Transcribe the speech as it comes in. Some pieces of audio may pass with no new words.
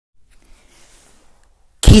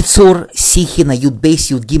Кицур, Сихи на Юд-Бейс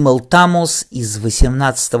Юд-Гимел Таммуз из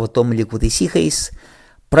 18-го тома Ликутей Сихейс.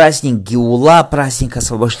 Праздник Геула, праздник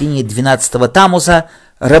Освобождения 12-го Таммуза.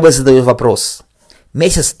 Ребе задает вопрос.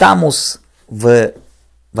 Месяц Таммуз во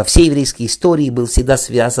всей еврейской истории был всегда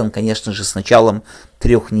связан, конечно же, с началом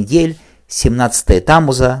 3 недель. 17-е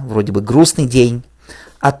Таммуза, вроде бы грустный день.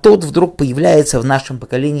 А тут вдруг появляется в нашем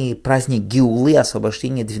поколении праздник Геулы,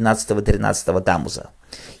 освобождения 12-13 Таммуза.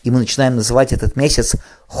 И мы начинаем называть этот месяц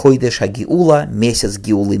Хойдеш Геула, месяц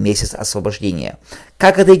Геулы, месяц освобождения.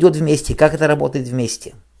 Как это идет вместе, как это работает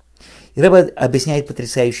вместе? И Ребе объясняет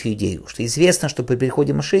потрясающую идею, что известно, что при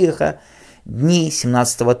приходе Машиаха дни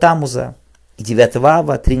 17-го Таммуза и 9-го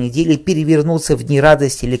Ава, 3 недели, перевернутся в дни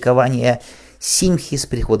радости, ликования Симхи с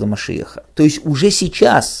приходом Машиаха. То есть уже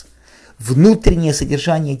сейчас внутреннее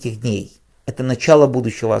содержание этих дней – это начало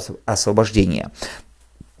будущего освобождения.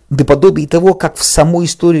 Наподобие того, как в саму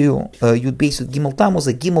историю Юд-Бейс Юд-Гимел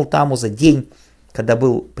Таммуза, день, когда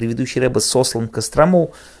был предыдущий Ребе сослан к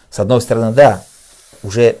Кострому, с одной стороны, да,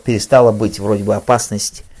 уже перестала быть вроде бы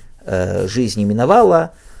опасность жизни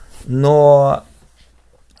миновала, но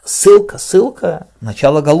ссылка,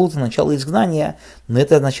 начало Галута, начало изгнания, но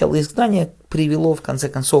это начало изгнания привело в конце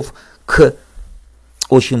концов к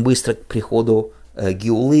очень быстро к приходу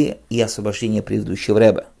Геулы и освобождения предыдущего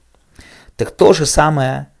Ребе. Так то же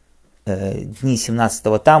самое дни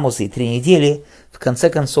 17-го Таммуза и 3 недели, в конце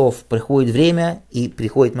концов приходит время и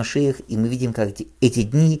приходит Машиах, и мы видим, как эти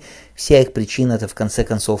дни, вся их причина, это в конце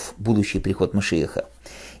концов будущий приход Машиаха.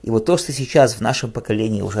 И вот то, что сейчас в нашем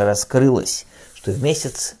поколении уже раскрылось, что в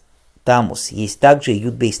месяц Таммуз есть также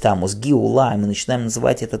Юд-Бейс Таммуз, Геула, и мы начинаем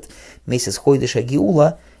называть этот месяц Хойдеша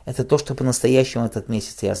Геула, это то, что по-настоящему этот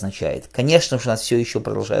месяц и означает. Конечно же, у нас все еще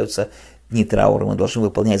продолжаются дни траура, мы должны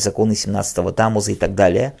выполнять законы 17-го Таммуза и так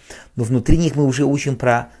далее, но внутри них мы уже учим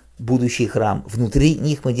про будущий храм, внутри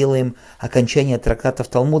них мы делаем окончание трактатов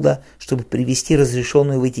Талмуда, чтобы привести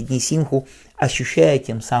разрешенную в эти дни симху, ощущая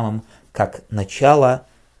тем самым, как начало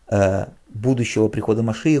будущего прихода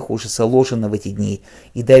Машиаха уже заложено в эти дни.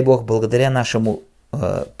 И дай Бог, благодаря нашему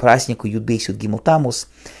празднику Юд-Бейс Юд-Гимел Таммуз,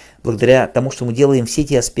 благодаря тому, что мы делаем все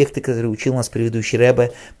те аспекты, которые учил нас предыдущий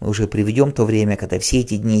Ребе, мы уже приведем то время, когда все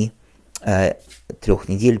эти дни 3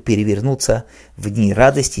 недель перевернутся в дни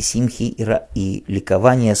радости, симхи и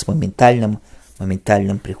ликования с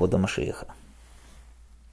моментальным приходом Машиаха.